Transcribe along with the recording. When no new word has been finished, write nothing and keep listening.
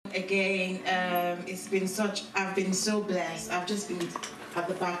Again, I've been so blessed. I've just been at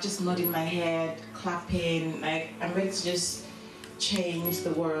the back, just nodding my head, clapping. Like, I'm ready to just change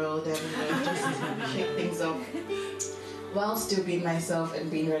the world and just shake things up while still being myself and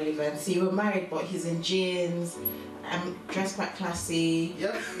being relevant. See, we're married, but he's in jeans. I'm dressed quite classy.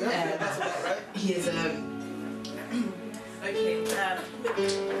 Yep, that's about right. He's okay.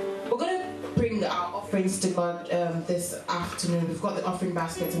 We're gonna bring our offerings to God this afternoon. We've got the offering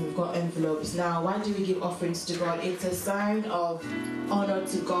baskets and we've got envelopes. Now, why do we give offerings to God? It's a sign of honor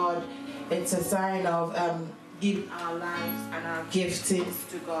to God. It's a sign of giving our lives and our giftings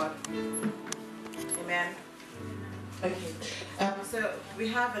to God. Amen. Okay. So we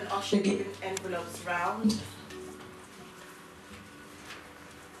have an usher giving envelopes round.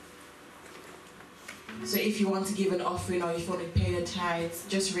 So if you want to give an offering or if you want to pay your tithes,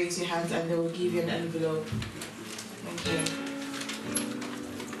 just raise your hands and they will give you an envelope. Okay.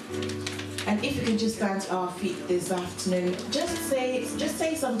 And if you can just stand to our feet this afternoon, just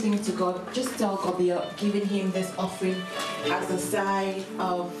say something to God. Just tell God that you're giving him this offering as a sign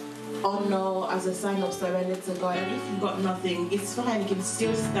of honor, as a sign of surrender to God. And if you've got nothing, it's fine. You can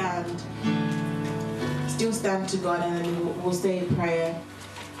still stand. Still stand to God, and then we'll say a prayer.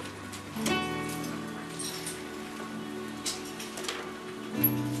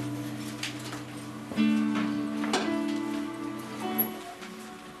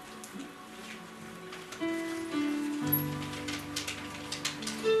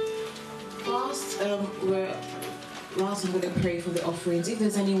 Whilst I'm going to pray for the offerings, if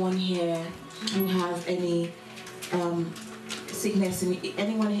there's anyone here who has any sickness, and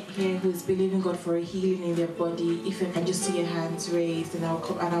anyone here who's believing God for a healing in their body, if you can just see your hands raised, and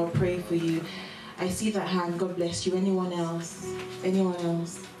I'll pray for you. I see that hand. God bless you. Anyone else? Anyone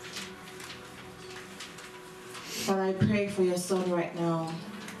else? Father, I pray for your son right now.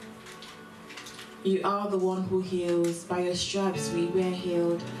 You are the one who heals. By your stripes we were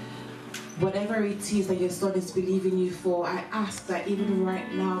healed. Whatever it is that your son is believing you for, I ask that even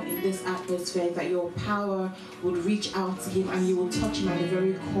right now in this atmosphere, that your power would reach out to him and you will touch him at the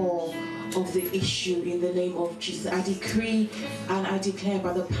very core of the issue in the name of Jesus. I decree and I declare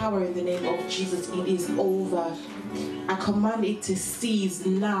by the power in the name of Jesus, it is over. I command it to cease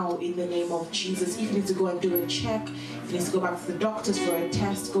now in the name of Jesus. If you need to go and do a check, if you need to go back to the doctors for a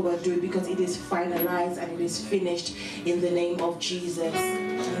test, go and do it, because it is finalized and it is finished in the name of Jesus.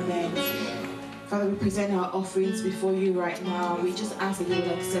 Amen. Father, we present our offerings before you right now. We just ask that you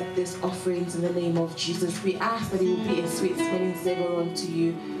will accept these offerings in the name of Jesus. We ask that it will be a sweet smelling savor unto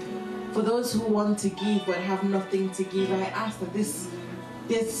you. For those who want to give but have nothing to give, I ask that this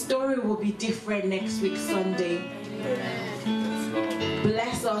story will be different next week, Sunday.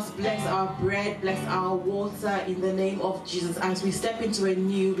 Bless us, bless our bread, bless our water in the name of Jesus. As we step into a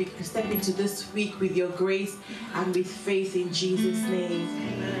new week, we step into this week with your grace and with faith in Jesus' name.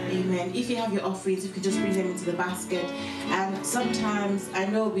 Amen. If you have your offerings, you can just bring them into the basket. And sometimes, I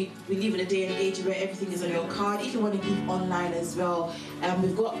know we live in a day and age where everything is on your card. If you want to give online as well,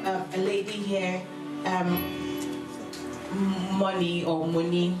 we've got a lady here, money,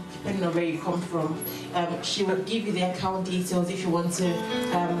 depending on where you come from. She will give you the account details if you want to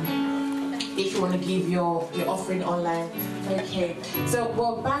give your offering online. Okay, so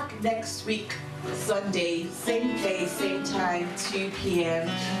we're back next week, Sunday, same place, same time, 2 p.m.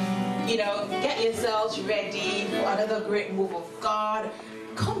 You know, get yourselves ready for another great move of God.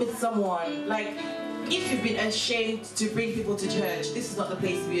 Come with someone. Like, if you've been ashamed to bring people to church, this is not the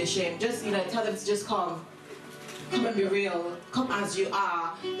place to be ashamed. Just, tell them to just come. Come and be real. Come as you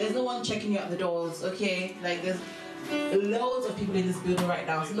are. There's no one checking you at the doors, okay? Like, there's loads of people in this building right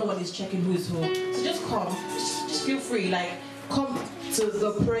now, so no one is checking who's who. So just come. Just feel free. Like, come to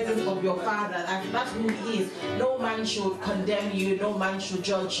the presence of your Father. And that's who He is. No man should condemn you. No man should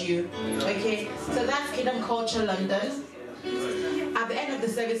judge you. Okay? So that's Kingdom Culture London. At the end of the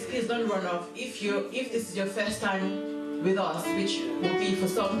service, please don't run off. If this is your first time with us, which will be for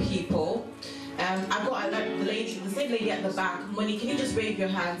some people, I've got the same lady at the back. Money, can you just wave your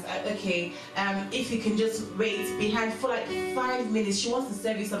hands? Okay. If you can just wait behind for like 5 minutes. She wants to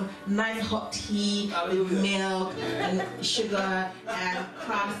serve you some nice hot tea with milk and sugar and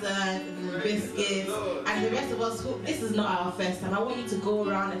croissants and biscuits. And the rest of us, this is not our first time. I want you to go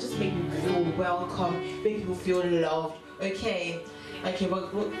around and just make people feel welcome, make people feel loved. Okay. Okay.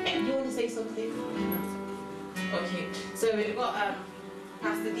 Well, you want to say something? Okay. So we've got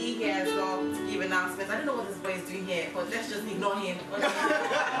Pastor D here as well to give announcements. I don't know what this boy is doing here, but let's just ignore him.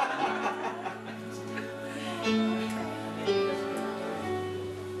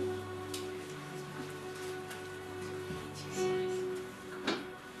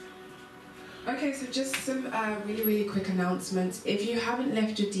 Okay, so just some really quick announcements. If you haven't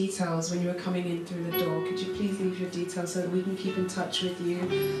left your details when you were coming in through the door, could you please leave your details so that we can keep in touch with you?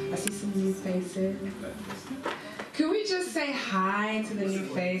 I see some new faces. Could we just say hi to the new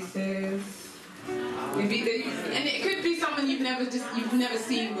faces? And it could be someone you've never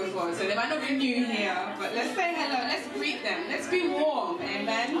seen before, so they might not be new here, but let's say hello, let's greet them, let's be warm,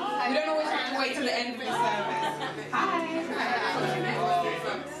 amen? We don't always have to wait till the end of the service. Hi!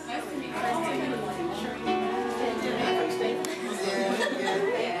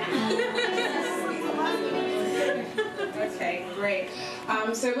 Okay, great.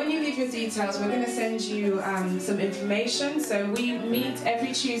 So when you leave your details, we're going to send you some information. So we meet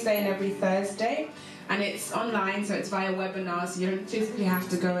every Tuesday and every Thursday, and it's online, so it's via webinar, so you don't physically have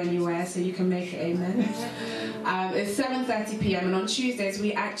to go anywhere, so you can make it, amen. It's 7:30 p.m. and on Tuesdays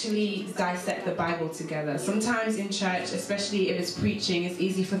we actually dissect the Bible together. Sometimes in church, especially if it's preaching, it's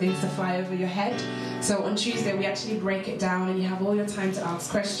easy for things to fly over your head. So on Tuesday we actually break it down and you have all your time to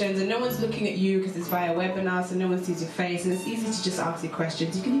ask questions, and no one's looking at you because it's via webinar, so no one sees your face, and it's easy to just ask your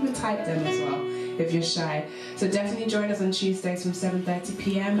questions. You can even type them as well if you're shy. So definitely join us on Tuesdays from 7:30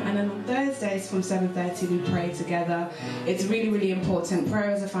 p.m. and then on Thursdays from 7:30 we pray together. It's really important.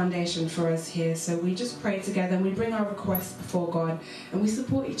 Prayer is a foundation for us here, so we just pray together and we bring our requests before God and we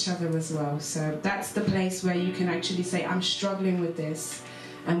support each other as well. So that's the place where you can actually say, I'm struggling with this,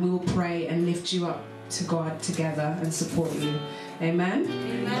 and we will pray and lift you up to God together and support you. Amen?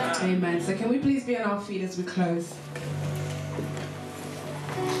 Amen. Amen. So can we please be on our feet as we close?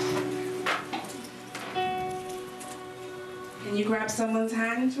 Can you grab someone's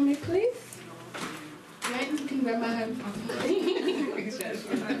hand for me, please? Yeah, you can grab my hand.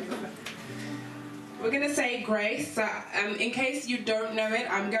 We're going to say grace. So, in case you don't know it,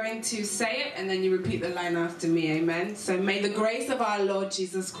 I'm going to say it and then you repeat the line after me. Amen. So may the grace of our Lord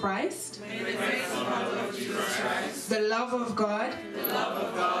Jesus Christ, the love of God,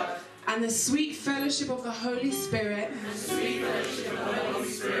 and the sweet fellowship of the Holy Spirit,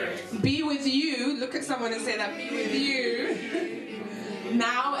 be with you. Look at someone and say that. Be with you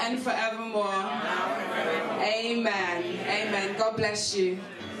now and forevermore. Amen. Amen. God bless you.